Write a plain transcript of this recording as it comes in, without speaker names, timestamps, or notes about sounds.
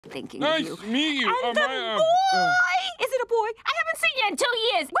thinking Nice of you. to meet you. And the boy! Is it a boy? I haven't seen you in 2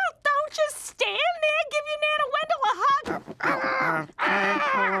 years. Well, don't just stand there. Give your Nana Wendell a hug.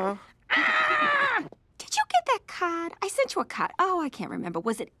 Did you get that card? I sent you a card. Oh, I can't remember.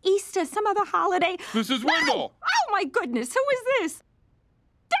 Was it Easter, some other holiday? Mrs. Wendell! No! Oh, my goodness. Who is this?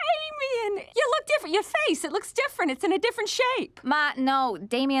 Damien! You look different. Your face, it looks different. It's in a different shape. Ma, no,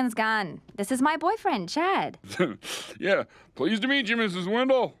 Damien's gone. This is my boyfriend, Chad. Yeah, pleased to meet you, Mrs.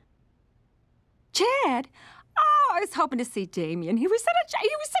 Wendell. Chad? Oh, I was hoping to see Damien. He was such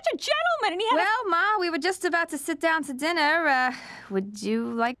a gentleman, and he had Well, Ma, we were just about to sit down to dinner. Would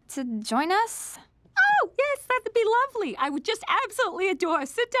you like to join us? Oh, yes, that'd be lovely. I would just absolutely adore a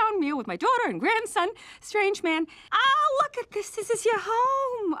sit-down meal with my daughter and grandson. Strange man. Oh, look at this. This is your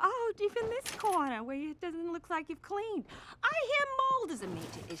home. Oh, even this corner where it doesn't look like you've cleaned. I hear mold is a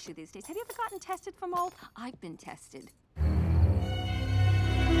major issue these days. Have you ever gotten tested for mold? I've been tested.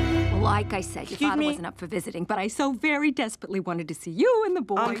 Well, like I said, your father wasn't up for visiting, but I so very desperately wanted to see you and the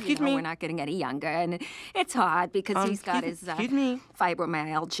boy. We're not getting any younger, and it's hard because he's got his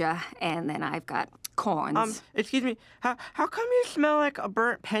fibromyalgia, and then I've got corns. Excuse me. How come you smell like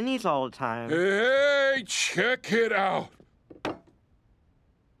burnt pennies all the time? Hey, check it out.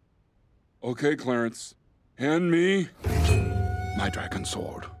 Okay, Clarence. Hand me my dragon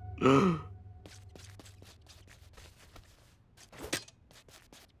sword.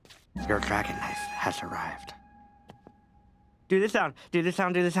 Your dragon knife has arrived. Do the sound. Do the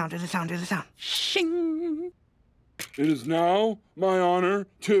sound. Do the sound. Do the sound. Do the sound. Shing! It is now my honor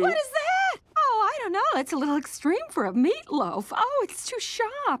to... What is that? Oh, I don't know. It's a little extreme for a meatloaf. Oh, it's too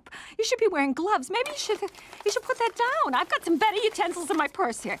sharp. You should be wearing gloves. Maybe you should put that down. I've got some better utensils in my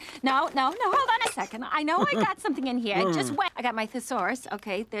purse here. No, hold on a second. I know I got something in here. Just wait. I got my thesaurus.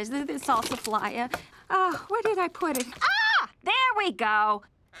 Okay, there's the salsa flyer. Oh, where did I put it? Ah, there we go.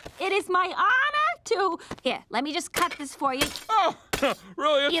 It is my honor to... Here, let me just cut this for you. Oh,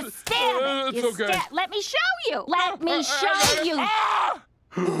 really? You stab it. okay. Let me show you. Let me show you.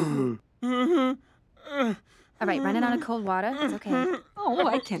 All right, run it on a cold water. It's okay. Oh,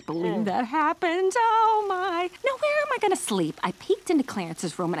 I can't believe that happened. Oh, my. Now, where am I going to sleep? I peeked into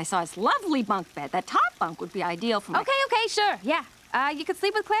Clarence's room, and I saw his lovely bunk bed. That top bunk would be ideal for me. Okay, sure. Yeah. You could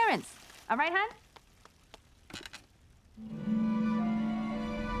sleep with Clarence. All right, hon?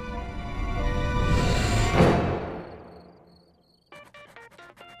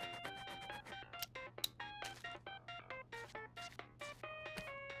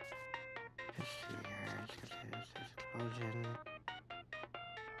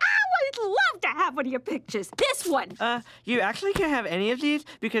 I'd love to have one of your pictures. This one. You actually can't have any of these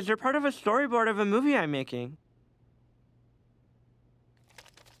because they're part of a storyboard of a movie I'm making.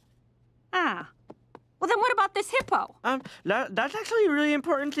 Ah. Well, then what about this hippo? That's actually a really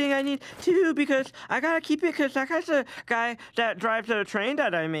important thing I need too because I gotta keep it because that guy's the guy that drives the train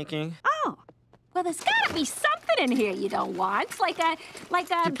that I'm making. Oh. Well, there's gotta be something in here you don't want. Like a...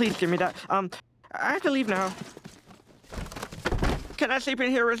 Please give me that. I have to leave now. Can I sleep in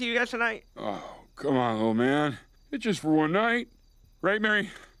here with you guys tonight? Oh, come on, little man. It's just for one night. Right,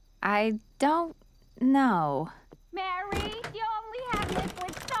 Mary? I don't know. Mary, you only have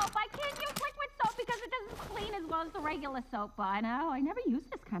liquid soap. I can't use liquid soap because it doesn't clean as well as the regular soap. I know. I never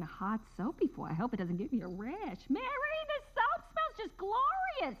used this kind of hot soap before. I hope it doesn't give me a rash. Mary, this soap smells just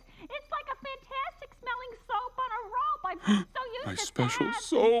glorious. It's like a fantastic smelling soap on a rope. I'm so used My to special tabs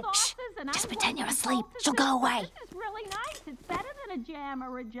soap. and sauces and Just I pretend you're love asleep. sauces She'll go away. This is really nice. It's better than a jam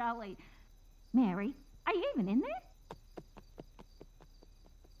or a jelly. Mary, are you even in there?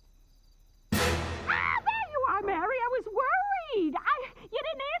 Ah, there you are, Mary. I was worried. You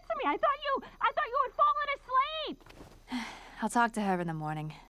didn't answer me. I thought you had fallen asleep. I'll talk to her in the morning.